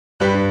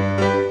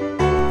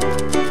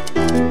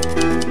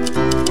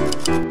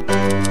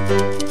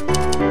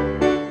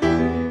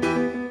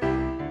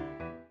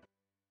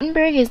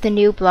Gutenberg is the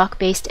new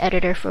block-based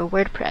editor for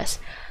WordPress.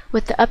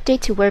 With the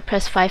update to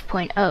WordPress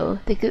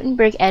 5.0, the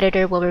Gutenberg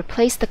editor will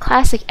replace the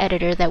classic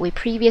editor that we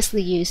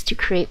previously used to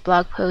create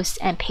blog posts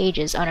and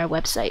pages on our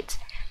websites.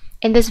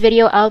 In this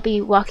video, I'll be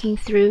walking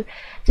through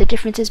the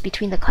differences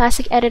between the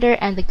classic editor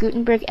and the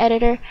Gutenberg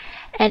editor,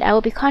 and I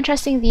will be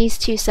contrasting these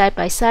two side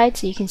by side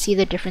so you can see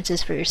the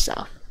differences for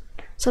yourself.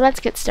 So let's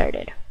get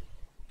started.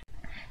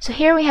 So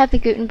here we have the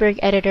Gutenberg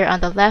editor on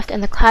the left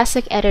and the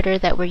classic editor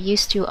that we're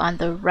used to on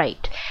the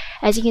right.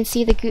 As you can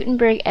see, the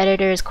Gutenberg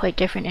editor is quite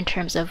different in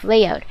terms of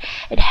layout.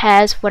 It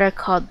has what are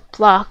called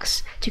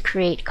blocks to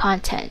create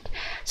content.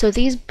 So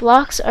these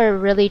blocks are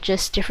really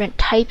just different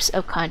types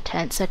of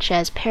content, such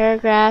as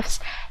paragraphs,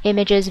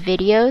 images,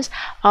 videos,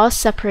 all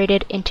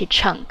separated into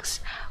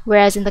chunks.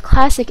 Whereas in the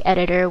classic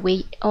editor,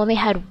 we only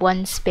had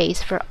one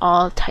space for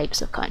all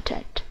types of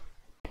content.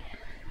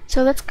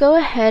 So let's go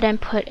ahead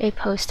and put a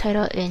post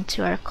title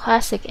into our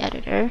classic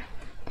editor.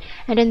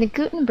 And in the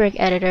Gutenberg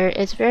editor,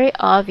 it's very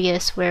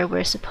obvious where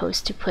we're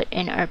supposed to put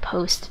in our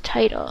post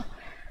title.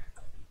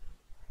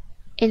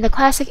 In the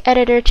classic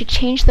editor, to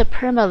change the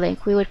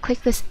permalink, we would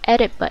click this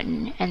edit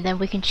button and then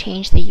we can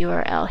change the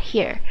URL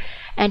here.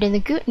 And in the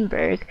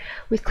Gutenberg,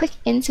 we click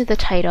into the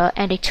title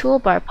and a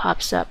toolbar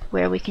pops up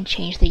where we can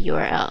change the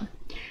URL.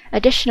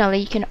 Additionally,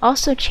 you can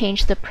also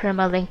change the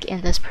permalink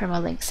in this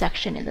permalink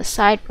section in the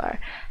sidebar.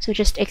 So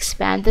just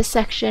expand this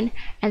section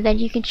and then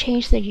you can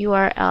change the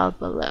URL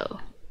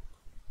below.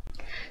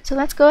 So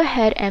let's go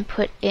ahead and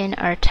put in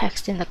our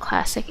text in the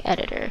classic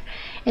editor.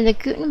 In the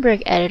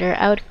Gutenberg editor,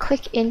 I would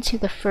click into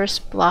the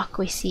first block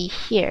we see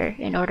here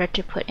in order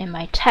to put in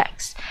my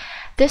text.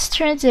 This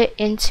turns it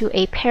into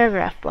a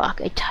paragraph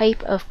block, a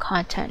type of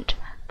content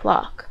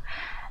block.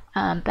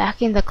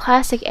 Back in the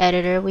classic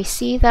editor, we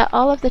see that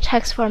all of the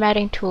text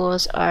formatting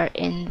tools are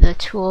in the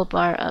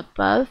toolbar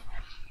above.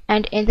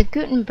 And in the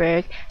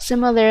Gutenberg,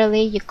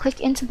 similarly, you click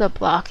into the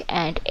block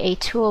and a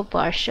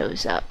toolbar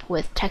shows up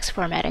with text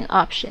formatting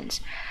options.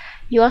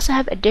 You also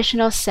have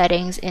additional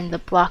settings in the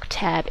block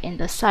tab in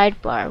the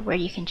sidebar where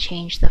you can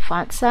change the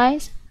font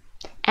size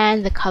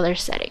and the color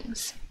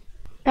settings.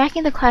 Back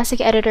in the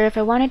classic editor, if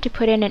I wanted to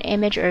put in an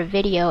image or a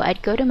video,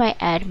 I'd go to my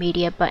Add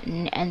Media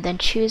button and then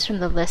choose from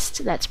the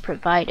list that's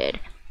provided.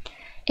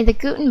 In the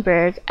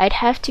Gutenberg, I'd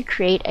have to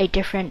create a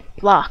different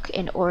block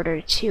in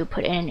order to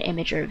put in an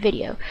image or a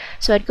video.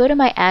 So I'd go to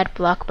my Add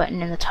Block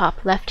button in the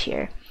top left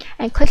here,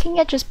 and clicking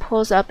it just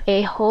pulls up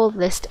a whole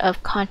list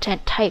of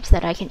content types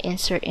that I can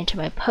insert into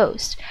my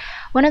post.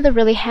 One of the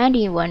really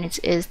handy ones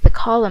is the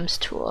columns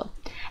tool.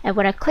 And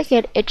when I click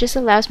it, it just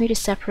allows me to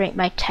separate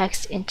my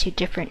text into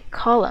different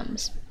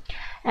columns.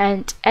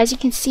 And as you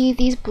can see,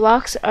 these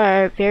blocks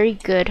are very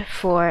good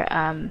for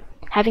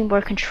having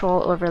more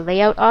control over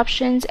layout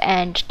options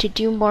and to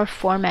do more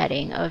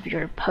formatting of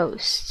your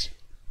posts.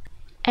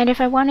 And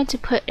if I wanted to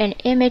put an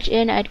image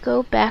in, I'd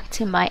go back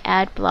to my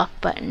Add Block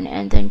button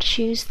and then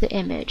choose the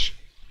image.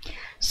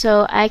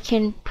 So I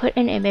can put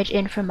an image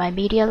in from my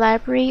media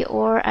library,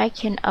 or I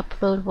can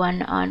upload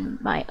one on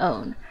my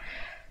own.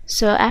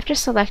 So after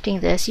selecting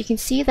this, you can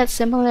see that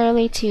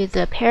similarly to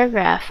the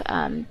paragraph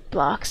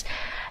blocks,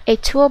 a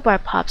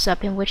toolbar pops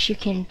up in which you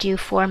can do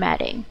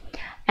formatting.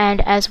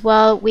 And as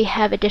well, we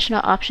have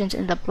additional options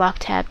in the block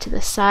tab to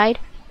the side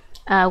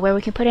where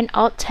we can put in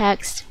alt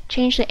text,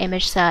 change the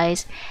image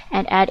size,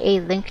 and add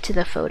a link to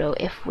the photo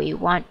if we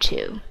want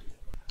to.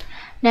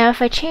 Now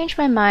if I change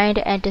my mind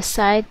and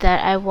decide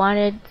that I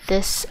wanted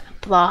this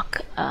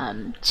block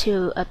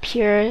to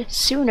appear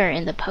sooner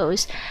in the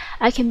post,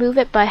 I can move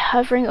it by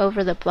hovering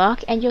over the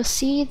block, and you'll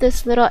see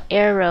this little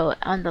arrow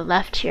on the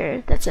left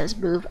here that says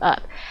move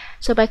up.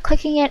 So by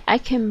clicking it, I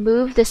can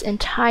move this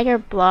entire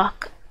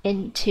block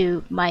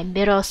into my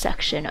middle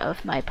section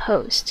of my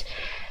post.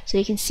 So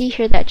you can see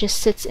here that just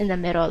sits in the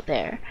middle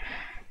there.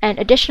 And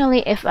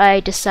additionally, if I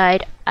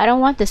decide I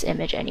don't want this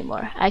image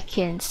anymore, I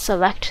can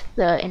select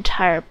the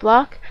entire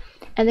block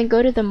and then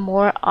go to the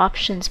More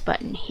Options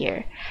button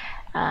here.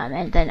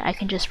 And then I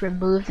can just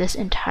remove this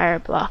entire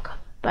block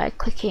by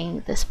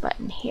clicking this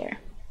button here.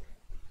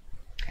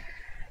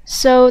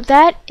 So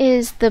that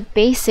is the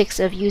basics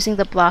of using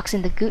the blocks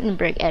in the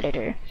Gutenberg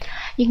editor.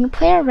 You can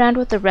play around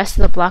with the rest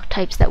of the block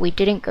types that we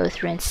didn't go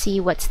through and see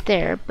what's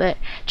there, but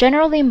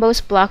generally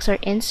most blocks are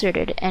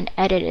inserted and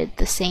edited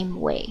the same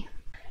way.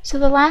 So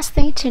the last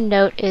thing to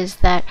note is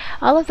that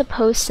all of the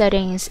post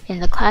settings in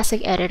the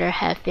classic editor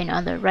have been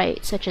on the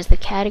right, such as the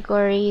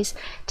categories,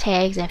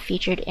 tags, and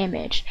featured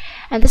image.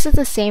 And this is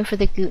the same for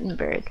the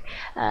Gutenberg.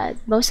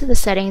 Most of the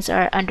settings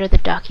are under the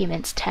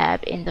Documents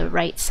tab in the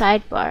right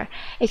sidebar,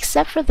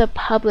 except for the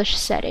Publish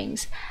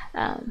settings,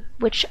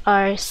 which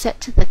are set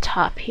to the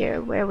top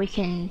here, where we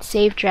can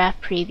save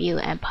draft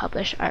preview and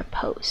publish our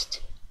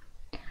post.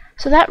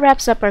 So that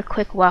wraps up our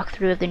quick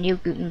walkthrough of the new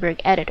Gutenberg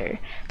editor,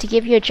 to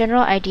give you a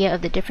general idea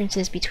of the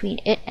differences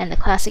between it and the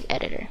classic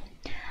editor.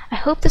 I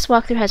hope this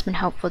walkthrough has been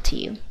helpful to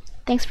you.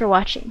 Thanks for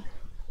watching.